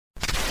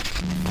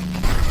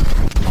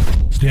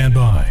stand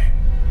by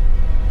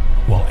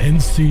while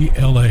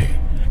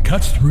NCLA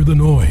cuts through the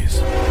noise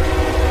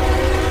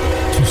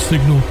to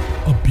signal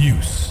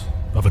abuse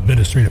of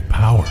administrative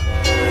power.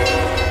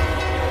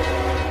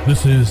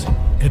 This is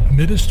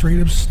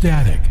Administrative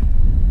Static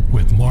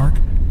with Mark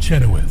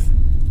Chenoweth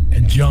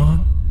and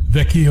John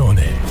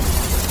Vecchione.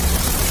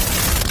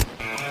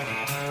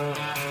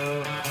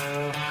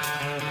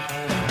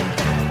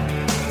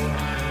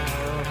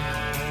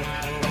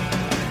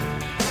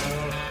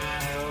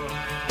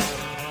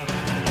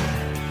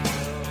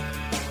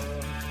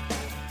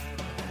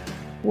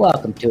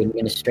 Welcome to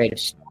Administrative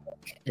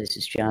Static. This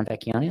is John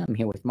Vecchione. I'm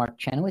here with Mark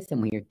Chenoweth, and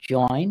we are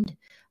joined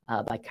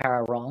by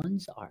Kara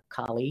Rollins, our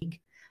colleague,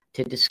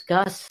 to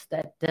discuss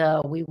that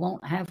we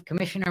won't have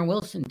Commissioner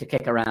Wilson to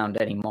kick around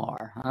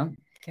anymore, huh?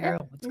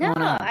 Carol, what's going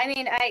on? I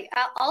mean,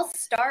 I'll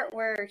start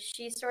where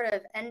she sort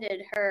of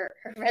ended her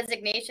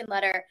resignation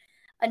letter,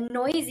 a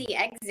noisy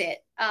exit.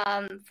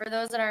 For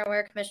those that aren't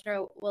aware,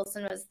 Commissioner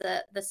Wilson was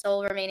the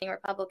sole remaining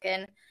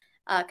Republican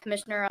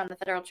commissioner on the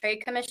Federal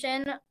Trade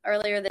Commission.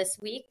 Earlier this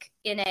week,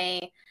 in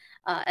a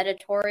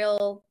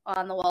editorial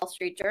on the Wall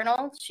Street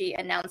Journal, she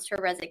announced her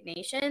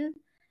resignation.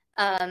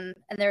 And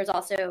there's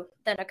also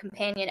then a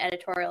companion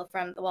editorial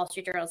from the Wall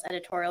Street Journal's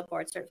editorial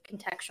board sort of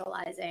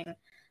contextualizing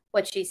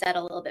what she said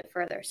a little bit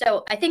further.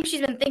 So I think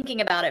she's been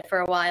thinking about it for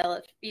a while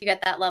if you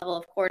get that level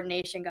of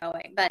coordination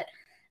going. But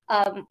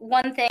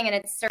one thing, and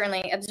it's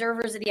certainly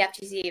observers of the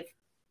FTC have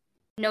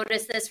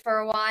noticed this for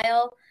a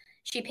while,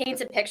 she paints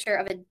a picture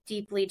of a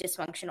deeply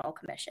dysfunctional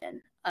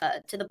commission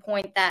to the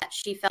point that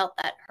she felt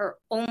that her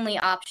only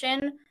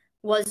option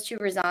was to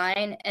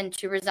resign, and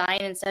to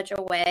resign in such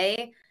a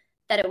way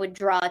that it would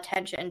draw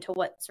attention to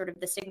what sort of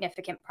the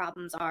significant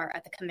problems are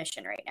at the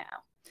commission right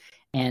now.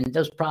 And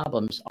those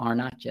problems are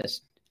not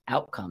just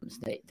outcomes.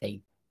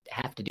 They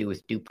have to do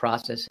with due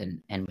process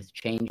and with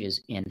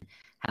changes in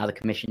how the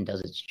commission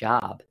does its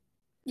job.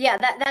 Yeah,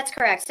 that's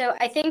correct. So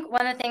I think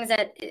one of the things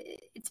that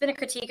it's been a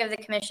critique of the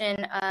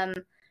commission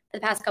for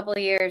the past couple of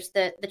years,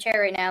 the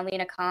chair right now,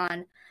 Lina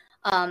Khan,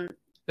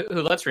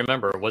 who, let's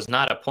remember, was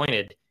not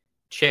appointed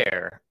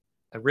chair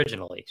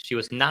originally. She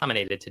was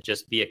nominated to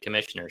just be a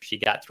commissioner. She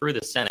got through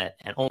the Senate,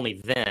 and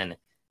only then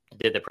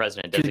did the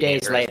president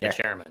designate her as the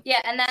chairman.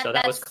 Yeah, and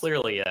that was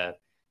clearly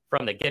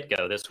from the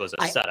get-go. This was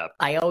a setup.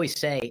 I always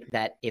say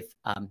that if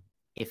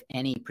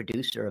any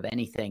producer of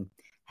anything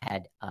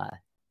had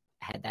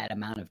that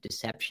amount of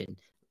deception,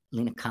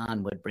 Lina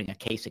Khan would bring a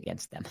case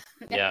against them.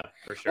 Yeah,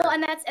 for sure. Well,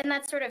 and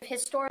that's sort of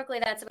historically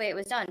that's the way it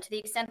was done. To the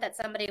extent that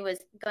somebody was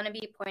going to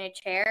be appointed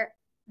chair,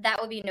 that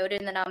would be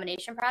noted in the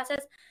nomination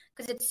process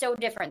because it's so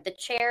different. The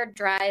chair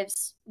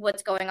drives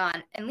what's going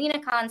on, and Lina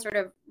Khan sort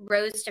of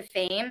rose to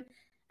fame.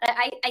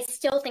 I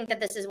still think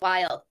that this is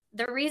wild.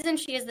 The reason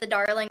she is the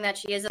darling that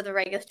she is of the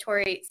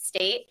regulatory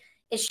state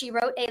is she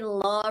wrote a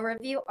law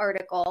review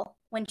article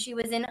when she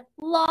was in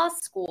law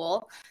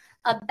school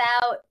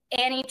about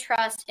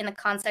antitrust in the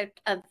concept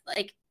of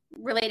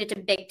related to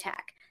big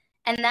tech.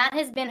 And that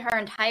has been her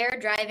entire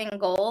driving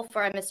goal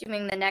for, I'm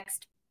assuming, the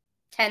next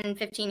 10,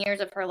 15 years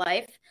of her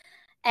life.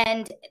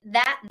 And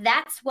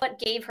that's what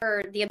gave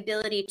her the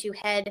ability to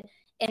head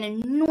an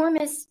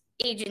enormous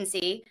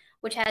agency,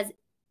 which has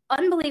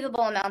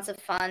unbelievable amounts of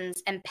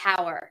funds and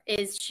power.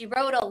 Is she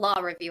wrote a law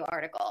review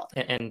article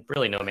and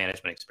really no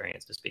management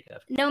experience to speak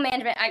of. No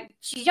management.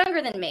 She's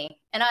younger than me,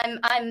 and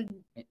I'm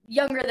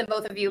younger than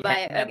both of you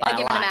by a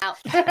given amount.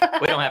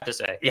 We don't have to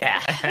say.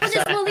 Yeah,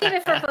 we'll leave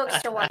it for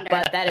folks to wonder.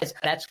 But that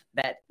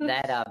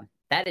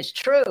is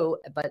true.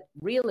 But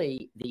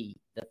really, the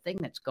thing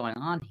that's going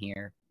on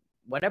here,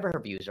 whatever her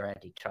views are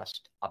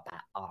antitrust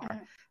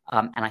are,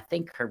 and I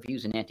think her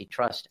views in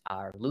antitrust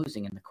are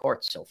losing in the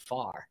courts so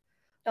far.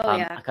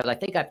 Because I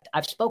think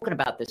I've spoken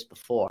about this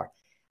before.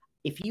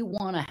 If you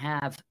want to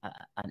have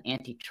an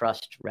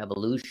antitrust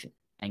revolution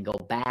and go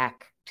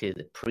back to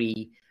the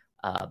pre-Borkian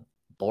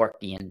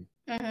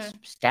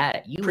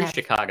status,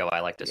 pre-Chicago, I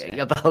like to say.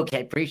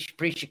 Okay,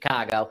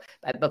 pre-Chicago,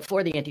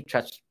 before the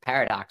antitrust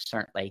paradox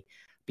certainly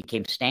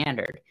became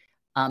standard.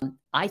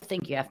 I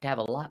think you have to have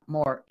a lot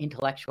more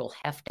intellectual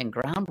heft and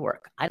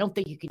groundwork. I don't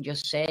think you can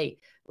just say,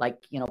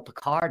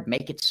 Picard,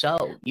 make it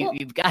so.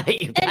 You've got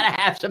to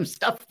have some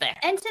stuff there.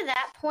 And to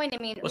that point,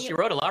 I mean, she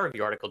wrote a law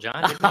review article,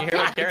 John. Didn't you hear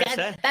what Karen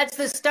said? That's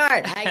the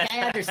start. I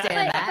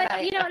understand that.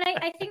 But and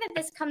I think that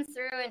this comes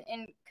through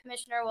in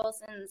Commissioner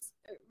Wilson's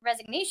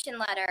resignation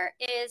letter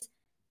is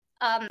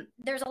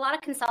there's a lot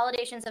of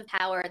consolidations of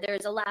power.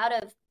 There's a lot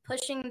of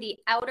pushing the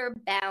outer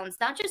bounds,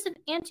 not just of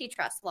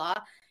antitrust law,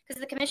 because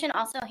the commission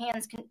also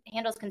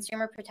handles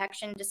consumer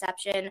protection,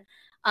 deception.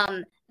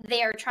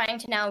 They are trying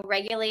to now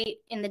regulate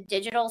in the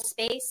digital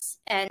space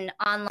and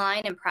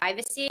online and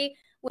privacy,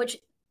 which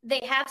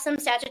they have some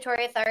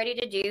statutory authority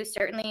to do,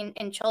 certainly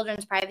in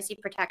children's privacy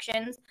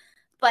protections.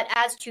 But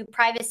as to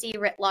privacy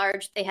writ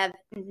large, they have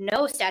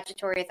no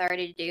statutory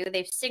authority to do.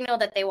 They've signaled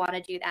that they want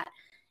to do that.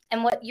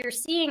 And what you're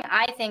seeing,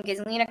 I think,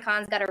 is Lina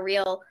Khan's got a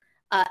real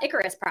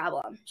Icarus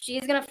problem.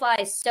 She's going to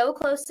fly so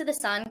close to the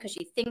sun because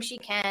she thinks she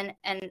can,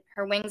 and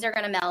her wings are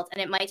going to melt,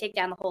 and it might take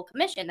down the whole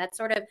commission. That's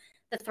sort of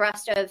the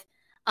thrust of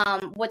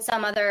What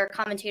some other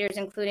commentators,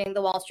 including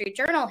the Wall Street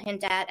Journal,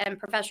 hint at, and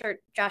Professor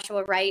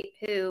Joshua Wright,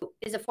 who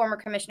is a former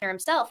commissioner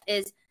himself,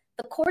 is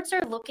the courts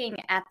are looking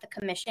at the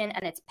commission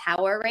and its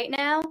power right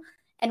now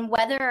and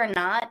whether or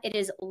not it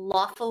is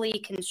lawfully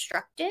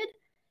constructed.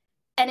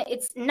 And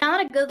it's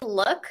not a good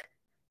look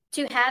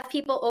to have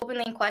people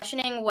openly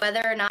questioning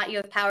whether or not you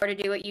have power to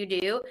do what you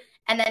do,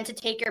 and then to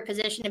take your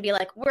position to be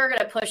like, we're going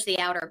to push the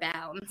outer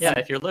bounds. Yeah,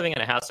 if you're living in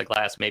a house of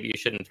glass, maybe you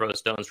shouldn't throw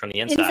stones from the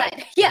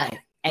inside. Yeah.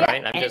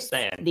 Right? I'm just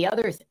saying. The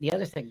other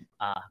thing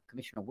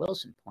Commissioner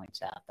Wilson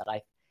points out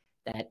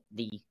that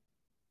the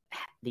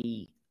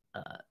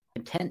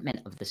contentment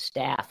of the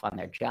staff on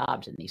their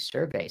jobs in these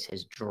surveys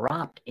has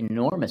dropped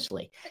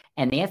enormously.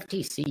 And the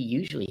FTC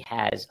usually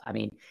has, I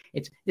mean,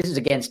 this is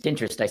against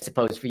interest, I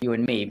suppose, for you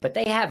and me, but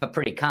they have a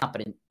pretty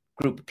competent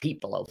group of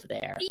people over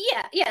there.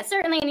 Yeah,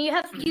 certainly. And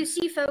you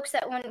see folks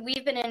that when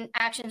we've been in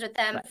actions with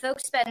them,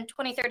 folks spend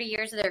 20, 30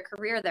 years of their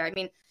career there. I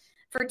mean,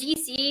 for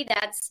DC,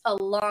 that's a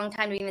long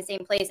time to be in the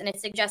same place. And it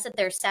suggests that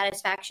there's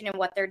satisfaction in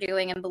what they're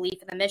doing and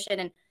belief in the mission.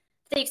 And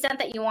to the extent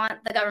that you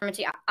want the government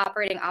to be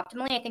operating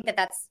optimally, I think that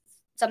that's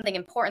something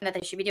important that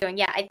they should be doing.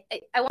 Yeah,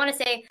 I want to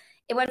say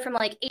it went from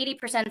like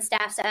 80%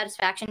 staff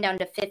satisfaction down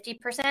to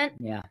 50%.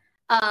 Yeah.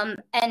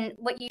 And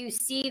what you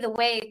see, the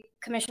way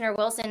Commissioner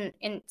Wilson,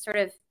 in sort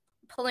of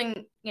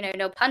pulling,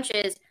 no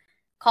punches,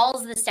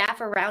 calls the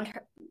staff around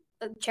her,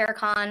 Chair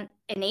Khan,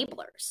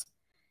 enablers,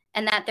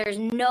 and that there's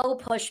no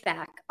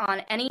pushback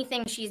on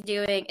anything she's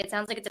doing. It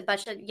sounds like it's a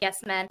bunch of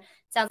yes men. It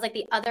sounds like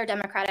the other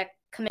Democratic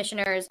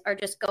commissioners are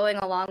just going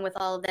along with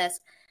all of this.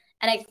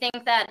 And I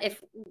think that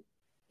if,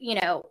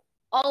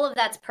 all of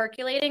that's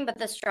percolating, but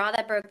the straw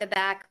that broke the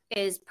back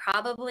is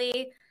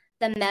probably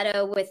the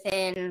meta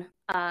within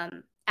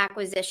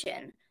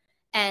acquisition.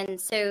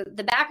 And so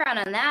the background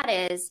on that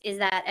is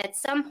that at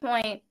some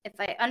point, if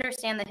I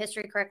understand the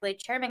history correctly,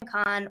 Chairman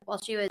Khan,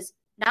 while she was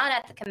not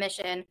at the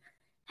commission,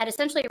 had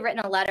essentially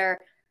written a letter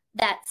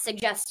that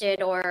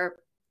suggested, or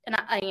an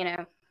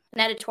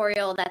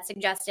editorial that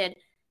suggested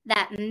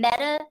that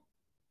Meta,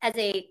 as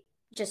a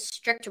just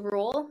strict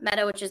rule,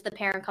 Meta, which is the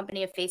parent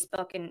company of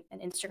Facebook and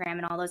Instagram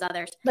and all those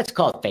others. Let's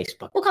call it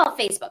Facebook. We'll call it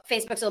Facebook.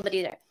 Facebook's a little bit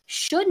easier.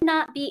 Should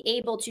not be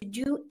able to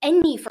do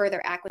any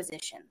further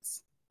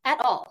acquisitions at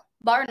all,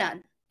 bar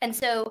none. And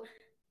so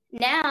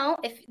now,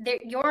 if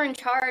you're in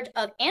charge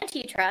of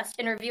antitrust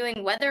and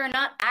reviewing whether or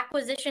not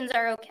acquisitions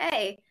are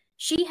okay,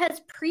 she has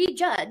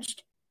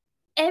prejudged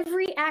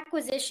every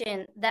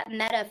acquisition that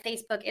Meta,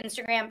 Facebook,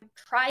 Instagram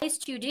tries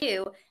to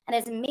do, and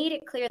has made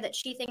it clear that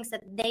she thinks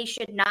that they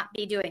should not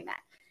be doing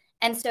that.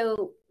 And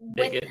so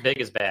big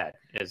is bad.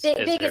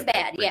 Big is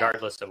bad,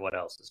 regardless of what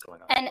else is going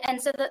on. And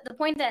so the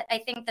point that I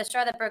think the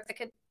straw that broke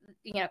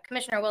the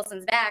Commissioner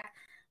Wilson's back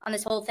on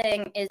this whole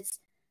thing is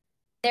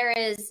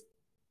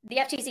the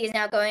FTC is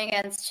now going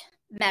against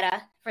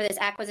Meta for this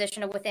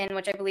acquisition of Within,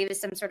 which I believe is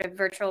some sort of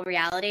virtual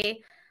reality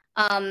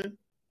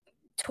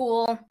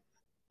tool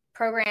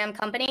program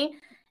company,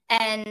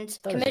 and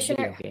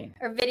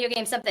video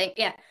game something.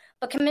 Yeah.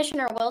 But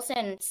Commissioner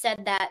Wilson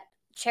said that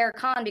Chair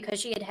Khan,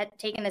 because she had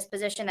taken this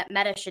position that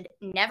Meta should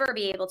never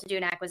be able to do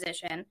an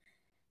acquisition,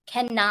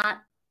 cannot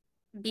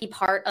be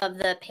part of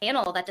the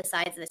panel that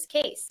decides this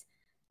case.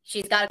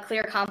 She's got a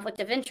clear conflict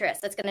of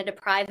interest that's going to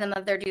deprive them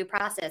of their due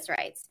process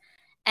rights.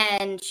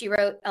 And she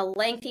wrote a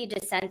lengthy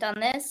dissent on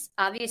this.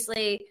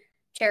 Obviously,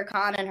 Chair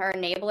Khan and her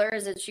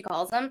enablers, as she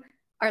calls them,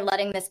 are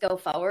letting this go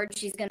forward.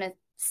 She's going to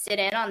sit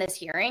in on this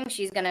hearing.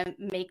 She's going to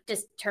make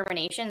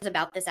determinations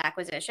about this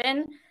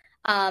acquisition.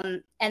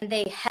 And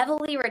they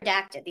heavily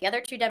redacted, the other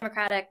two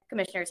Democratic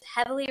commissioners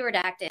heavily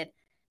redacted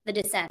the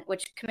dissent,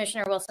 which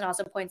Commissioner Wilson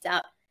also points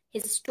out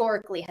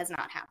historically has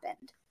not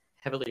happened.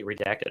 Heavily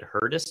redacted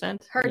her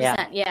dissent? Her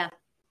dissent, yeah.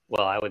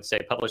 Well, I would say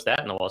publish that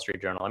in the Wall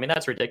Street Journal. I mean,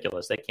 that's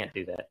ridiculous. They can't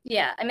do that.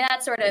 Yeah, I mean,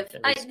 that's sort of,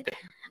 I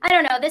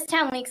don't know. This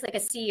town leaks like a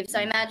sieve, so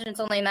I imagine it's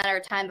only a matter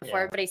of time before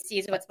everybody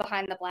sees what's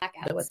behind the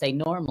blackouts. But what they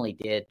normally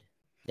did,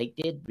 they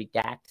did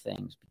redact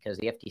things because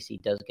the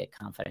FTC does get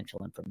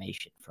confidential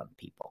information from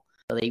people.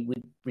 So they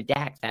would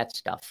redact that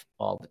stuff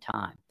all the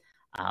time.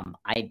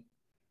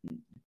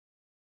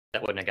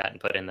 That wouldn't have gotten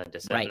put in the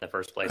dissent in the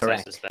first place,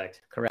 Correct. I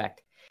suspect.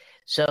 Correct.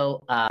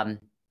 So, and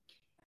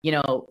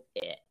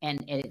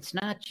it's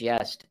not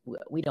just,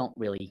 we don't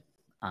really,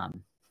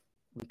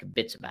 we can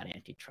bits about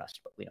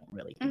antitrust, but we don't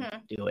really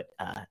do it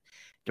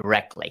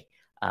directly.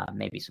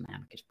 Maybe some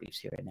amicus briefs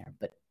here and there,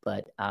 but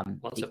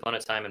once upon a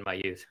time in my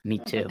youth. Me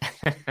too.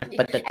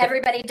 But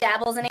everybody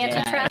dabbles in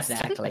antitrust.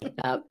 Yeah, exactly.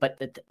 But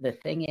the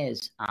thing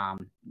is,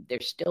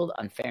 there's still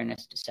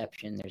unfairness,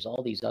 deception. There's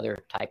all these other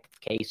type of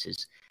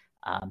cases,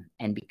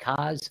 and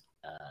because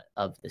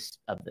of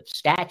the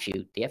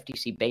statute, the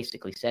FTC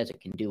basically says it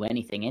can do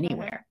anything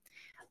anywhere,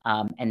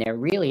 and there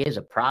really is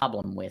a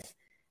problem with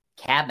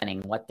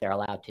cabining what they're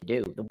allowed to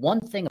do. The one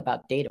thing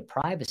about data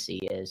privacy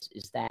is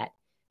that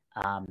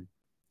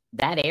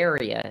that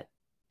area,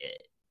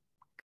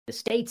 the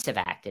states have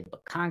acted,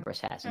 but Congress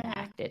hasn't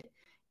acted.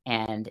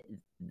 And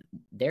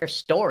their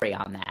story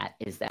on that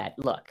is that,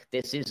 look,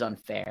 this is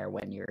unfair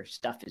when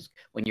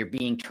when you're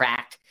being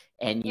tracked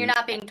and you're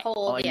not being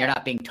told. You're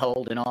not being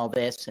told and all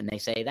this. And they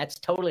say that's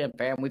totally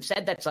unfair. And we've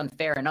said that's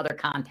unfair in other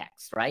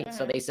contexts, right? Mm-hmm.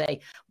 So they say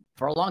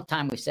for a long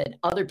time, we've said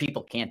other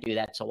people can't do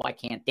that. So why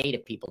can't data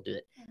people do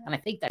it? Mm-hmm. And I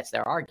think that's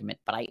their argument.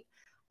 But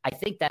I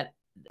think that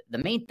the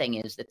main thing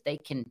is that they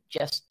can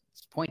just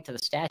point to the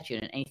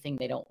statute, and anything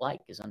they don't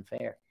like is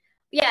unfair.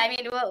 Yeah, I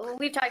mean,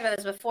 we've talked about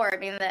this before. I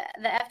mean, the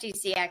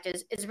FTC Act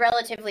is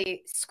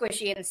relatively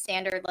squishy and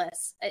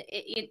standardless,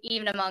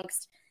 even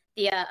amongst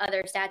the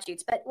other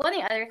statutes. But one of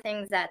the other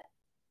things that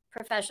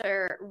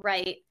Professor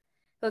Wright,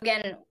 who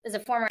again is a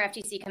former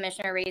FTC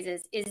commissioner,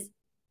 raises is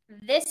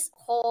this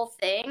whole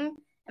thing,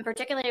 and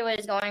particularly what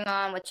is going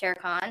on with Chair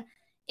Khan,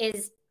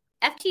 is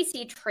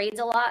FTC trades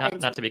a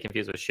lot. Not to be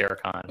confused with Chair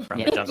Khan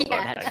from the Jungle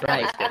Book. That's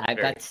right. I've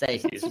got to say,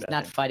 he's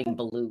not fighting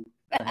Baloo.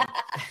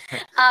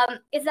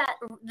 Is that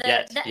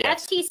the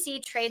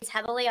FTC trades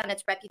heavily on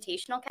its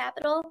reputational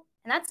capital,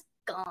 and that's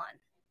gone.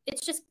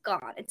 It's just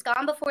gone. It's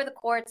gone before the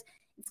courts.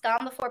 It's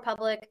gone before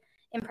public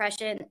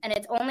impression, and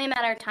it's only a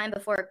matter of time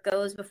before it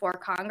goes before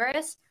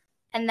Congress.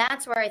 And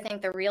that's where I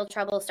think the real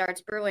trouble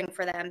starts brewing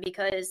for them,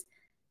 because,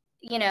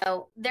 you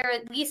know, there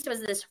at least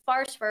was this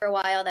farce for a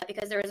while that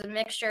because there was a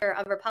mixture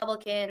of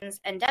Republicans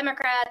and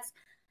Democrats,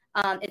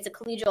 it's a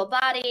collegial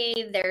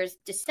body, there's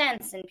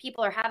dissents, and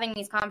people are having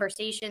these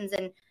conversations,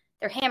 and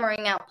they're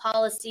hammering out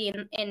policy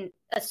in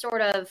a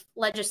sort of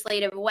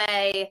legislative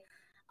way.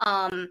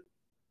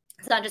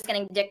 It's not just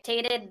getting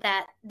dictated,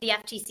 that the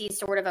FTC is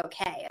sort of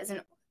okay as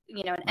an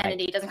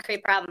entity, doesn't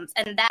create problems,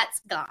 and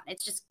that's gone.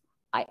 It's just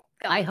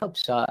I hope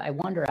so. I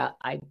wonder.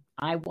 I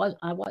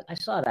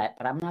saw that,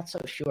 but I'm not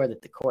so sure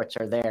that the courts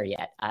are there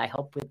yet. I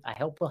hope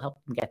we'll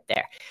help them get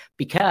there,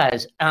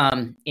 because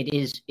it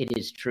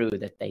is true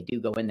that they do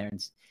go in there,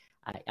 and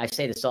I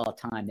say this all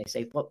the time. They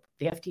say, "Well,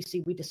 the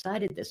FTC, we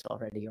decided this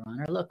already, Your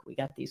Honor. Look, we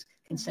got these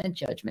consent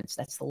judgments.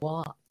 That's the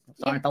law.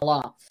 Those aren't the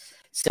law."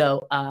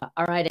 So,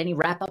 all right. Any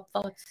wrap up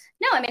thoughts?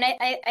 No, I mean,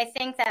 I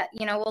think that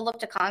we'll look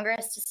to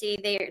Congress to see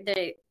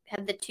they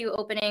have the two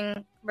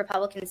opening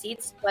Republican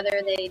seats,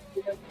 whether they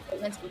do those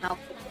appointments and help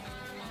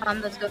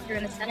those go through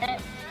in the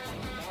Senate.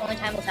 Only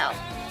time will tell.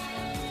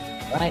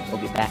 All right,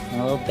 we'll be back in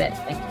a little bit.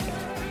 Thank you.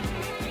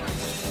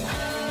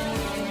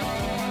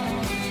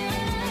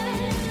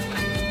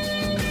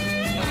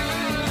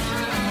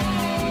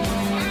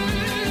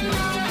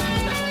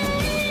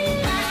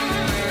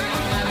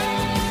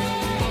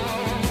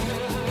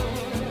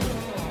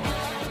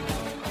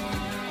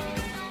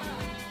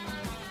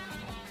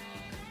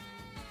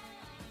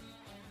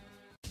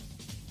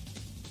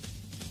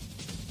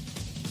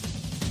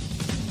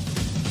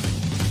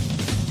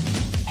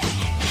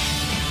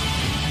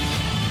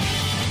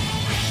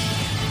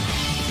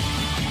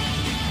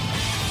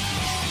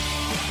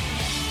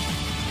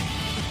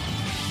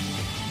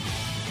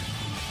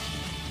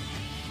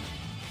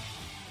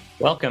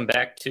 Welcome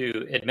back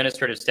to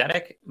Administrative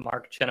Static.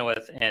 Mark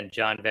Chenoweth and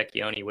John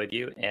Vecchione with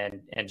you.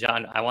 And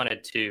John, I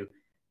wanted to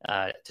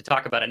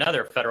talk about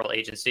another federal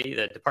agency,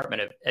 the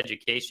Department of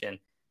Education,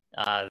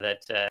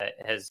 that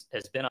has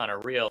been on a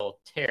real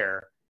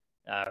tear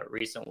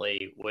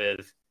recently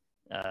with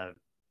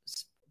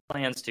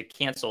plans to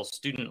cancel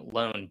student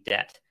loan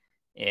debt.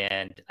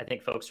 And I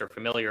think folks are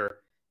familiar,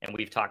 and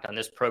we've talked on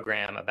this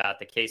program about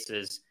the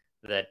cases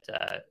that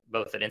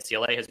both that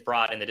NCLA has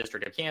brought in the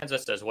District of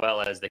Kansas, as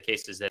well as the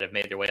cases that have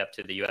made their way up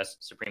to the U.S.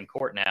 Supreme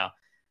Court now.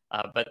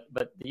 But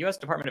the U.S.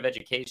 Department of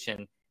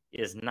Education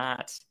is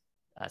not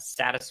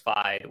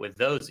satisfied with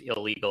those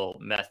illegal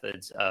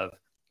methods of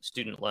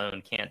student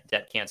loan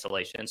debt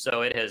cancellation.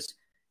 So it has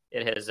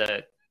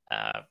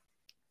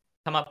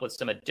come up with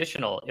some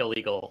additional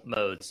illegal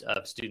modes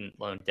of student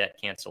loan debt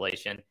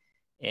cancellation.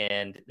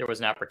 And there was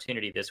an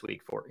opportunity this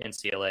week for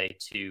NCLA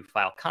to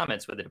file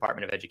comments with the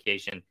Department of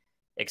Education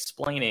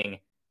explaining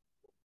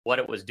what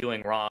it was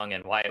doing wrong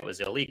and why it was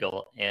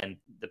illegal. And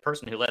the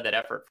person who led that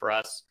effort for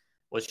us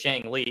was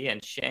Sheng Li.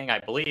 And Sheng, I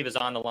believe, is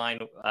on the line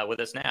with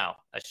us now.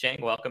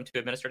 Sheng, welcome to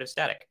Administrative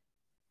Static.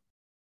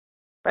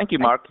 Thank you,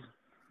 Mark.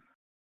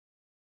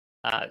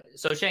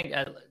 So Sheng,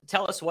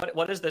 tell us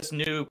what is this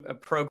new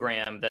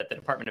program that the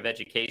Department of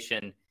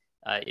Education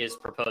is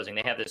proposing?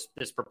 They have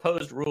this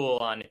proposed rule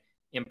on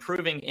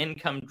improving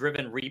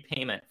income-driven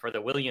repayment for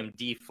the William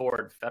D.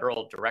 Ford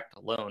Federal Direct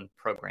Loan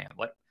Program.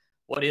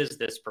 What is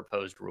this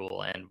proposed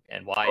rule,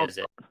 and why is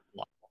it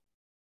lawful?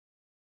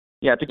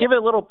 Yeah, to give it a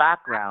little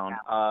background,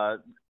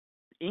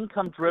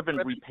 income-driven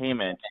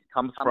repayment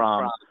comes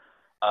from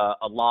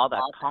a law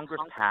that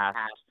Congress passed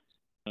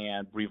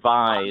and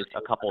revised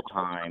a couple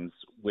times,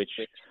 which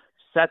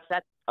sets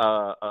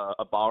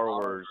a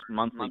borrower's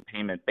monthly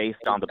payment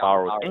based on the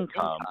borrower's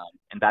income,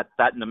 and that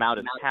amount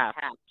is capped,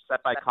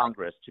 set by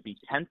Congress to be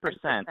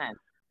 10%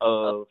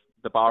 of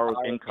the borrower's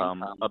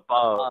income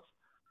above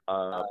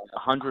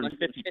 150%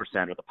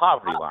 of the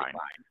poverty line.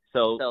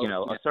 So,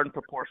 a certain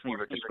proportion of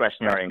your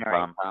discretionary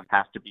income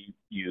has to be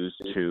used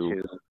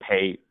to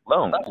pay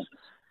loans.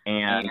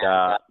 And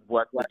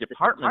what the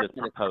department is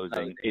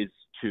proposing is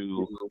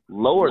to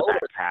lower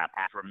that cap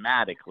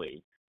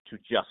dramatically to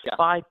just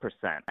 5%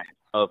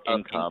 of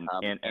income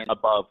and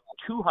above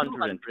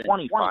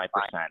 225%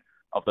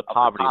 of the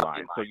poverty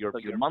line. So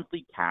your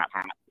monthly cap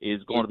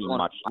is going to be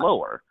much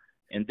lower.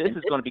 And this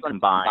is going to be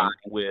combined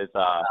with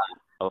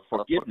a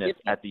forgiveness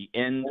at the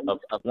end of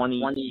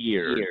 20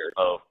 years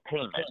of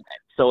payment.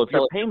 So if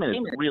your payment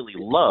is really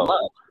low,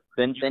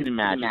 then you can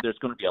imagine there's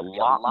going to be a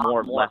lot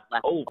more left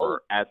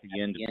over at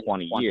the end of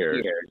 20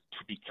 years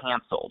to be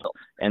canceled.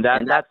 And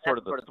that's sort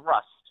of the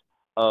thrust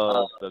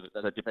of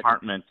the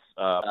department's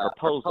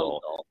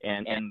proposal.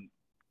 And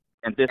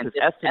this is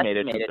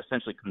estimated to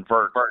essentially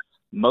convert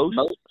most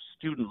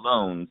student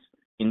loans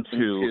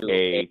into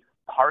a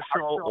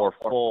partial or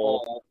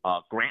full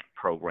grant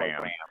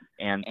program.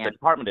 And the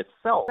department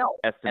itself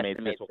estimates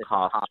this will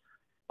cost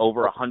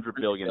over $100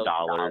 billion,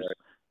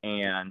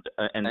 and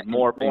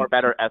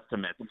better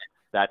estimates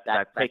that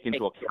take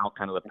into account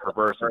kind of the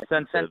perverse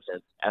incentives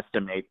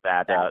estimate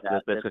that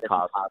this could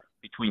cost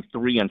between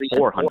 $300 and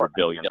 $400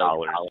 billion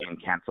in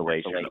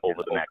cancellation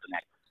over the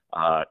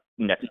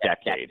next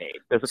decade.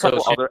 There's a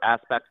couple other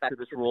aspects to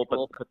this rule,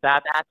 but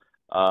that's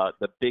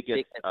the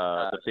biggest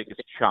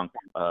chunk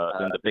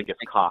and the biggest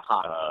cost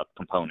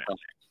component.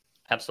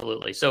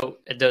 Absolutely. So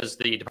does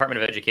the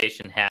Department of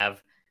Education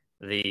have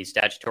the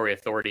statutory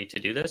authority to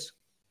do this?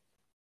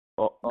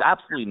 Well,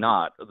 absolutely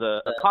not.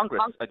 The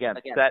Congress, again,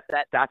 set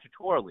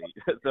statutorily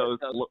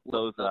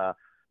those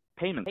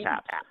payment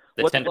caps.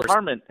 What the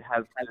department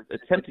is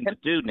attempting to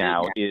do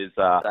now is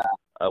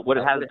what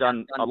it has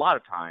done a lot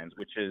of times,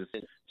 which is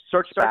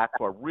search back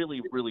for a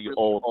really, really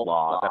old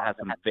law that has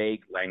some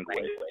vague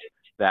language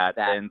that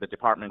then the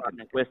department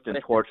can twist and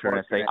torture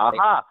and say,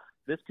 aha,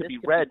 this could be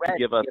read to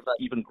give us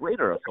even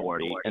greater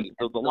authority. And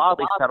so the law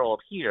they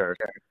settled here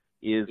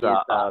is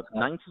a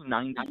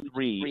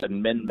 1993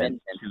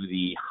 amendment to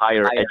the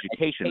Higher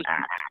Education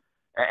Act.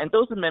 And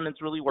those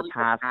amendments really were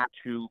passed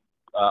to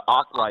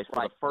authorize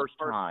for the first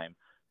time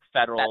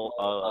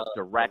federal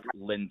direct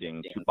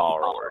lending to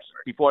borrowers.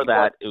 Before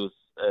that, it was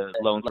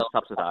loans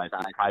subsidized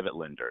by private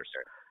lenders.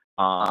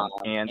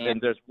 And then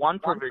there's one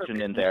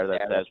provision in there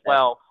that says,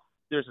 well,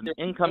 there's an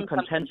income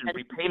contingent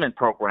repayment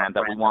program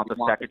that we want the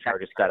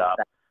secretary to set up.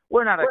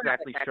 We're not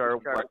exactly sure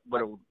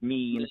what it would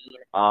mean,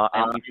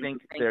 and we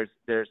think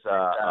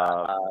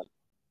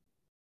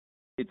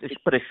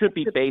but it should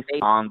be based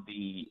on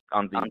the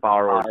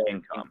borrower's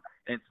income.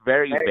 And it's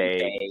very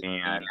vague,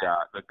 and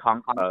the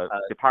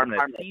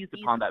department has seized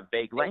upon that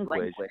vague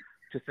language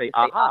to say,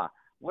 aha,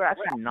 we're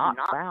actually not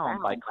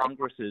bound by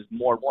Congress's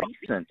more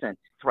recent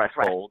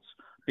thresholds,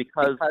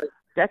 because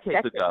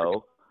decades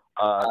ago,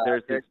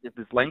 there's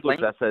this language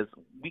that says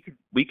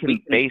we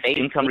can base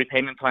income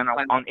repayment plan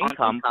on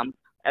income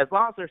as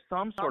long as there's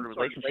some sort of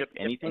relationship,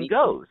 anything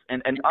goes.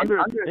 And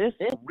under this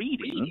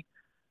reading,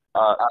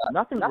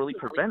 nothing really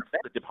prevents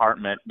the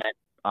department,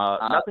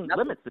 nothing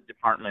limits the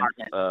department's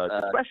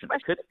discretion.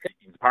 The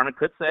department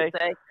could say,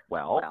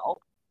 well,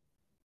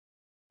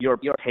 your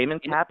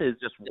payment cap is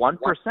just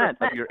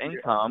 1% of your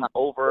income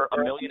over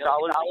 $1 million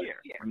a year.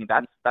 I mean,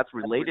 that's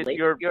related to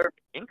your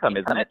income,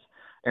 isn't it?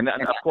 And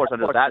of course,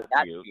 under that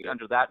view,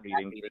 under that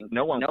reading,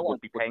 no one would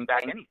be paying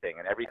back anything,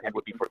 and everything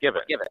would be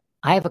forgiven.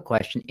 I have a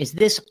question. Is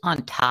this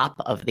on top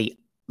of the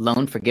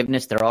loan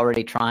forgiveness they're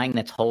already trying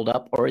that's hold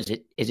up, or is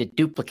it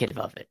duplicative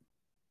of it?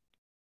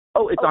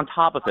 Oh, it's on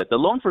top of it. The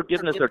loan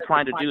forgiveness they're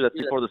trying to do that's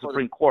before the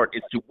Supreme Court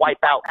is to wipe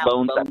out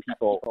loans that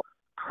people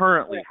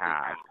currently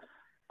have.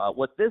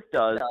 What this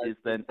does is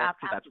then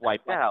after that's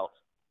wiped out,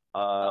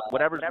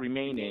 whatever's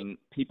remaining,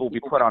 people will be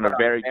put on a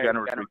very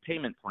generous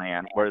repayment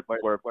plan where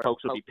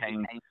folks will be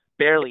paying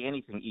barely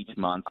anything each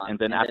month, and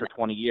then after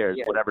 20 years,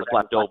 whatever's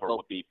left over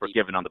will be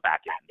forgiven on the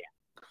back end.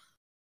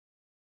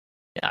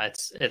 Yeah,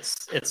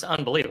 it's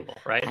unbelievable,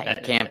 right? I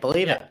can't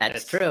believe it.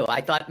 That's true.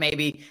 I thought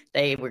maybe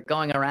they were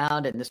going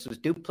around and this was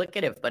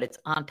duplicative, but it's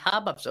on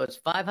top of. So it's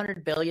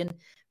 $500 billion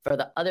for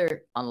the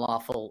other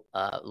unlawful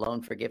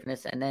loan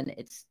forgiveness, and then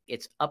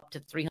it's up to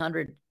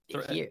 $300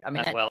 a year. I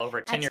mean, well, over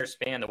a 10-year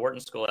span, the Wharton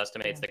School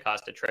estimates the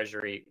cost of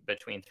Treasury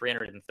between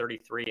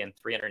 $333 and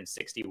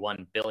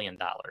 $361 billion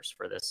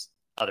for this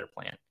other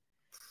plan.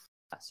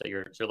 So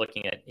you're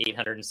looking at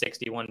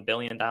 $861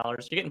 billion. You're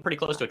getting pretty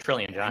close to $1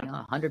 trillion,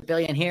 John. $100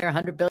 billion here,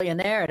 $100 billion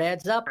there. It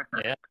adds up.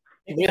 Yeah.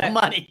 Real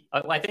money.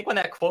 I think when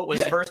that quote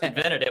was first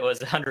invented, it was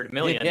 $100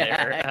 million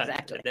there.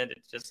 Exactly. And then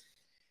it's just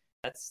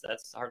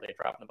that's hardly a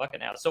drop in the bucket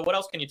now. So what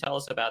else can you tell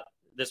us about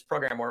this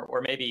program,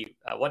 or maybe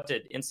what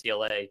did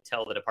NCLA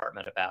tell the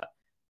department about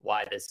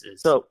why this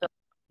is? So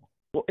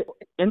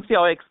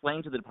NCLA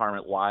explained to the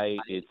department why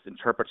its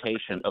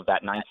interpretation of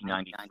that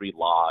 1993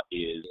 law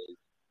is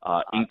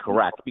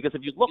incorrect. Because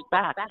if you look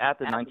back at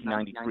the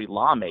 1993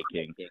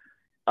 lawmaking,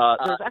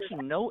 there's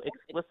actually no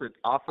explicit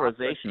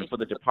authorization for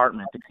the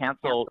department to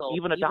cancel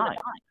even a dime.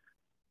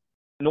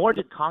 Nor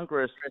did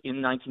Congress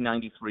in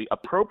 1993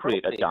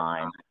 appropriate a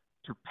dime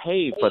to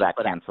pay for that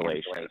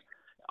cancellation.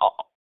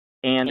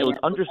 And it was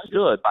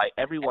understood by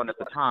everyone at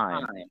the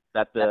time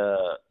that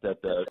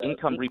the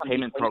income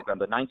repayment program,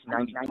 the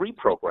 1993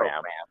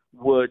 program,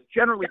 would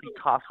generally be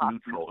cost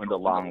neutral in the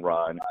long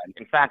run.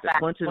 In fact, a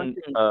Clinton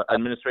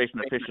administration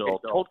official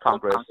told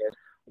Congress,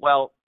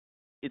 well,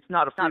 it's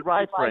not a free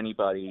ride for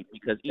anybody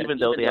because even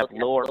though they have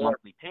lower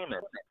monthly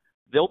payments,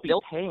 they'll be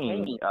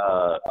paying,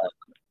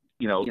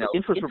 the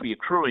interest will be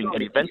accruing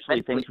and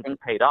eventually things will be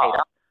paid off.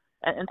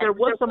 And there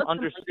was some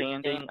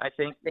understanding, I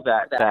think,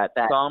 that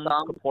some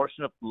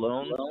proportion of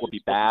loans will be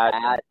bad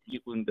and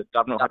the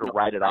government will have to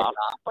write it off.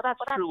 But that's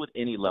true with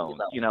any loan.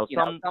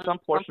 Some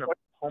portion of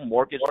home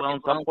mortgage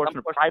loans, some portion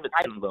of private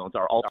student loans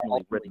are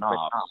ultimately written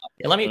off.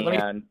 Yeah, let me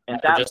and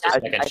that, just a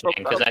second, Shane,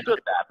 because I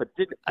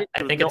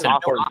think it's an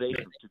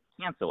authorization to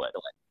cancel it.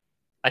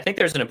 I think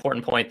there's an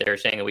important point there,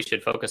 Shane, that we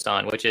should focus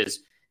on, which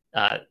is,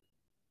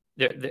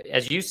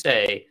 as you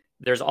say,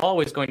 there's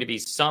always going to be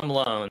some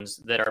loans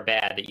that are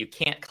bad that you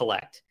can't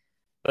collect.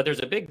 But there's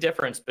a big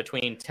difference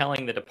between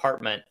telling the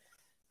department,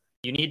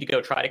 you need to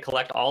go try to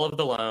collect all of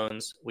the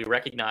loans. We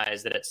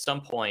recognize that at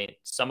some point,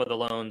 some of the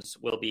loans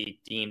will be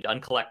deemed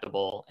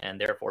uncollectible and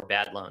therefore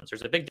bad loans.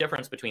 There's a big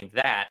difference between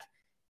that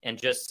and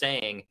just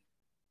saying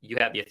you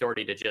have the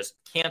authority to just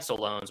cancel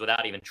loans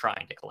without even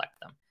trying to collect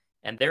them.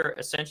 And they're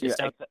essentially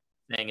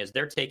saying is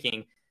they're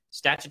taking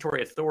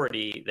statutory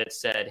authority that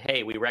said,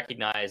 hey, we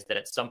recognize that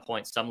at some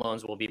point some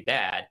loans will be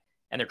bad,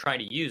 and they're trying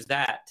to use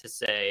that to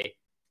say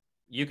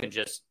you can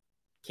just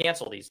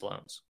cancel these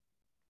loans.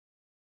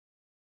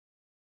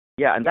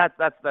 Yeah, and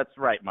that's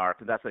right, Mark.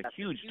 That's a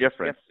huge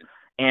difference.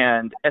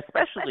 And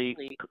especially,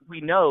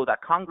 we know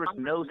that Congress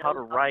knows how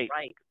to write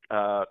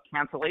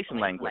cancellation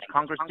language.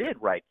 Congress did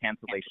write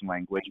cancellation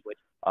language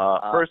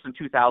first in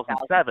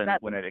 2007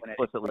 when it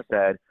explicitly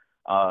said,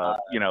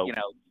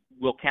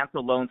 we'll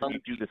cancel loans if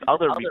you do this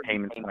other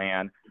repayment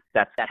plan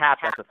that's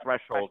capped at the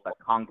threshold that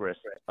Congress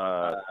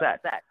set.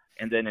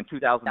 And then in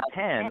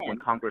 2010, when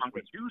Congress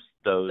reduced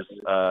those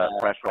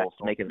thresholds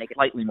to make it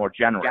slightly more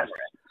generous.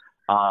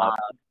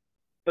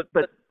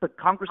 But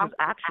Congress's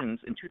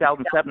actions in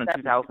 2007 and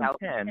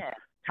 2010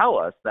 tell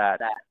us that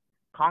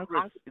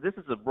Congress, this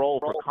is a role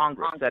for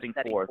Congress setting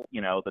forth,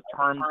 the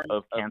terms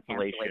of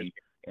cancellation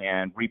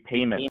and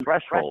repayment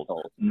thresholds,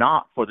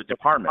 not for the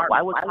department.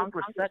 Why would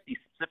Congress set these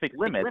specific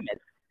limits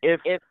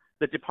if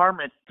the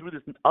department, through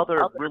this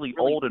other really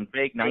old and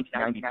vague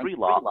 1993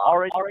 law,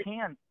 already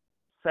can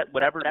set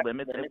whatever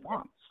limits it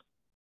wants?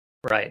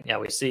 Right. Yeah,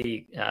 we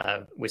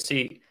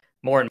see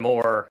more and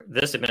more,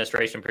 this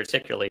administration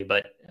particularly,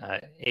 but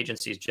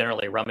agencies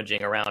generally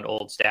rummaging around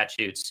old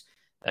statutes,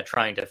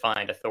 trying to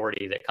find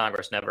authority that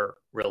Congress never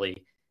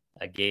really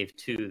gave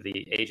to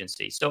the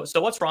agency. So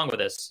what's wrong with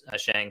this,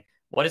 Sheng?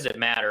 What does it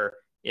matter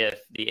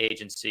if the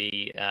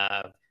agency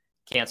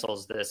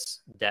cancels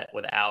this debt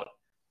without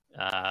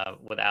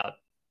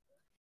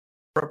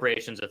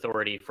appropriations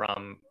authority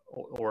from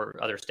or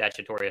other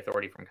statutory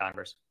authority from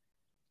Congress?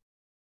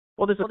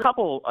 Well, there's a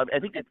couple. I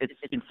think it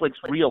inflicts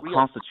real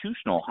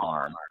constitutional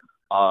harm.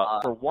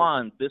 For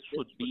one, this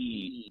would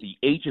be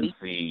the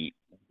agency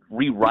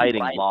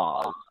rewriting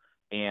laws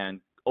and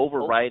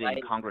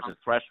overriding Congress's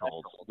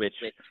thresholds, which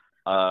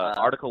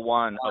Article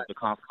 1 of the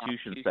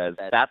Constitution says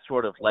that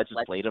sort of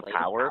legislative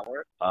power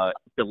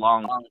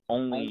belongs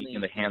only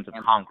in the hands of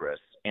Congress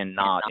and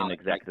not in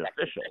executive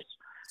officials.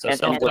 So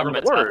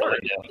self-government's out the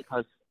window.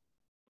 Because,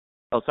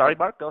 sorry,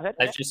 Mark, go ahead.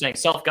 I was just saying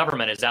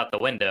self-government is out the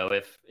window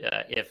if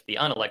the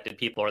unelected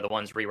people are the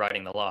ones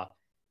rewriting the law.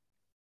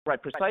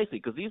 Right, precisely,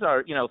 because these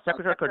are,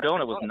 Secretary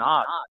Cardona was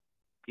not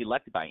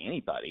elected by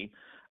anybody.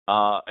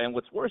 And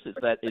what's worse is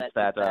that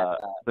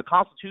the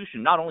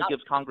Constitution not only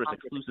gives Congress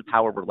exclusive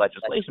power over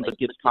legislation, but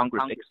gives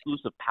Congress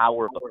exclusive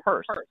power of the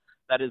purse.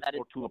 That is,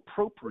 to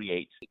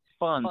appropriate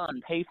funds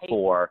to pay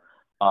for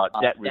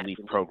debt relief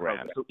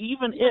programs. So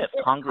even if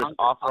Congress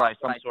authorized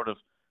some sort of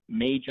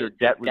major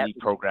debt relief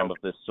program of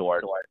this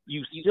sort,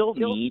 you still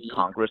need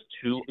Congress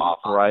to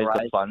authorize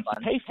the funds to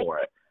pay for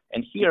it.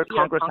 And here,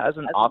 Congress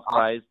hasn't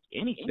authorized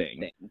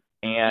anything.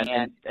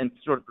 And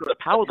sort of the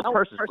power of the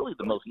purse is really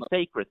the most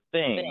sacred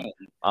thing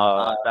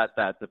that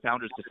the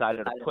founders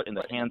decided to put in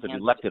the hands of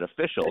elected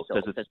officials,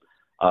 because it's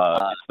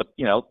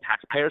the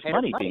taxpayers'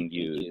 money being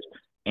used.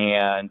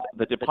 And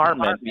the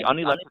department, the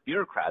unelected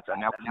bureaucrats, are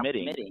now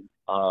committing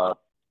over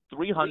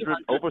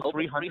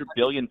 $300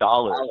 billion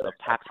of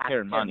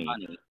taxpayer money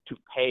to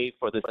pay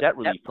for this debt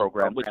relief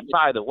program, which,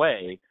 by the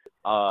way,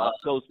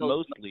 goes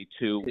mostly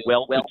to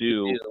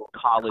well-to-do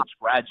college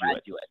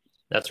graduates.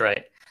 That's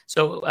right.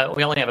 So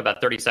we only have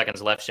about 30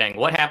 seconds left, Sheng.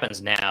 What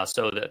happens now?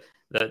 So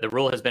the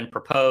rule has been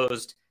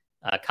proposed,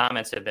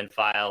 comments have been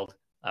filed.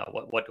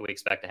 What do we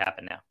expect to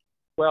happen now?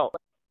 Well,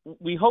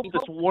 we hope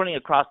this warning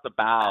across the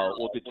bow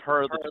will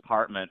deter the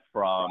department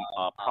from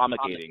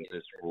promulgating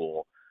this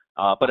rule.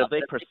 But if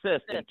they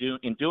persist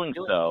in doing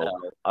so,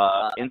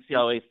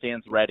 NCLA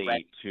stands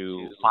ready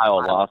to file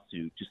a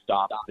lawsuit to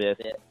stop this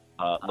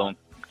loan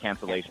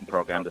cancellation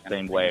program the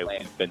same way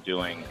we've been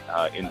doing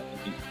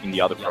in the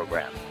other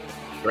programs.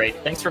 Great.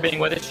 Thanks for being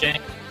with us, Sheng,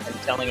 and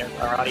telling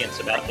our audience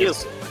about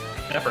this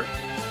effort.